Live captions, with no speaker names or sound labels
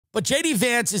But J.D.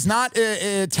 Vance is not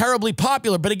terribly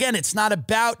popular. But again, it's not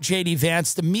about J.D.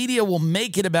 Vance. The media will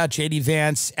make it about J.D.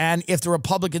 Vance. And if the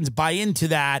Republicans buy into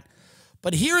that.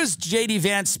 But here is J.D.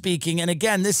 Vance speaking. And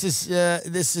again, this is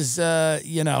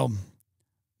you know,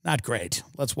 not great.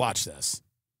 Let's watch this.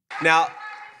 Now,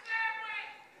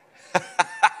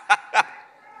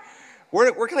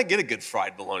 where can I get a good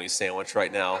fried bologna sandwich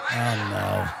right now? Oh,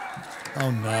 no.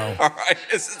 Oh, no. All right,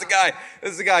 this is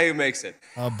the guy who makes it.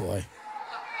 Oh, boy.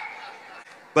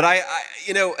 But I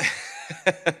you know,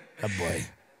 Oh, boy.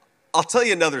 I'll tell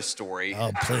you another story.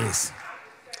 Oh, please.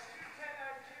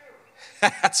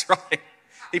 That's right.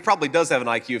 He probably does have an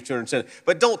IQ of 210,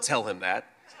 but don't tell him that.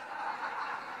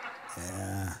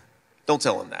 Yeah. Don't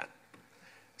tell him that.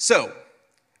 So.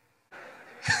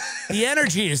 The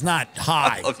energy is not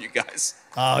high. I love you guys.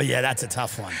 Oh, yeah, that's a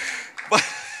tough one.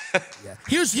 Yeah.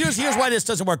 Here's why this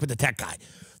doesn't work with the tech guy.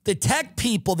 The tech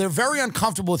people, they're very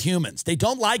uncomfortable with humans. They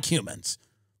don't like humans.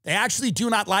 They actually do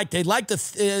not like, they like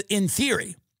in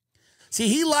theory. See,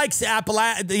 he likes the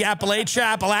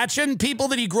Appalachian people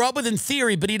that he grew up with in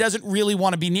theory, but he doesn't really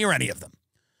want to be near any of them.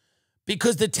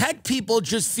 Because the tech people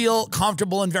just feel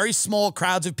comfortable in very small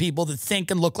crowds of people that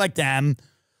think and look like them.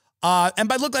 And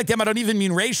by look like them, I don't even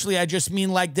mean racially. I just mean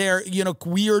like they're, you know,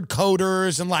 weird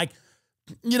coders and like,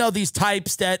 you know, these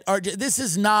types that are,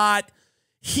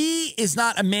 he is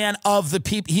not a man of the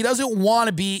people. He doesn't want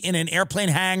to be in an airplane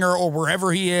hangar or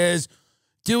wherever he is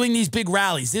doing these big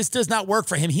rallies. This does not work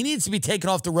for him. He needs to be taken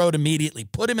off the road immediately.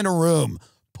 Put him in a room.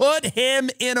 Put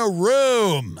him in a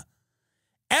room.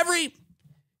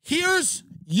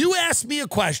 You ask me a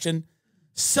question,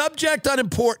 subject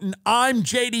unimportant, I'm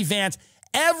J.D. Vance.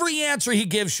 Every answer he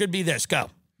gives should be this. Go.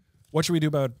 What should we do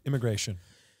about immigration?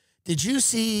 Did you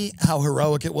see how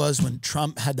heroic it was when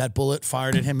Trump had that bullet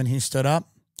fired at him and he stood up?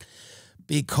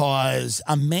 Because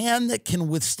a man that can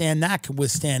withstand that can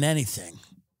withstand anything.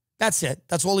 That's it.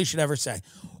 That's all he should ever say.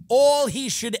 All he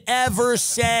should ever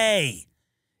say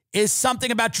is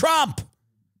something about Trump.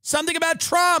 Something about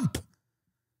Trump.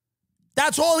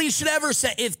 That's all he should ever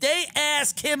say. If they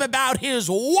ask him about his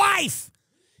wife,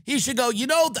 he should go, you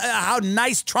know how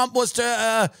nice Trump was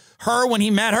to her when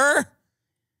he met her?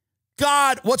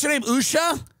 God, what's her name?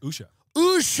 Usha? Usha.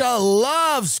 Usha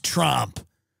loves Trump.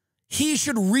 He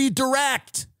should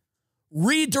redirect.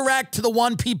 Redirect to the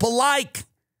one people like.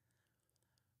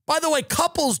 By the way,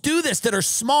 couples do this that are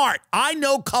smart. I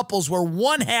know couples where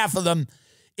one half of them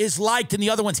is liked and the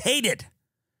other one's hated.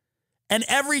 And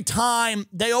every time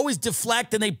they always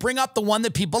deflect and they bring up the one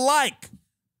that people like.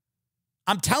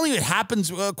 I'm telling you, it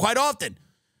happens quite often.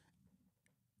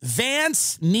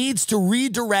 Vance needs to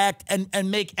redirect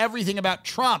and make everything about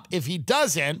Trump. If he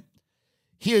doesn't,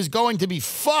 he is going to be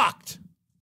fucked.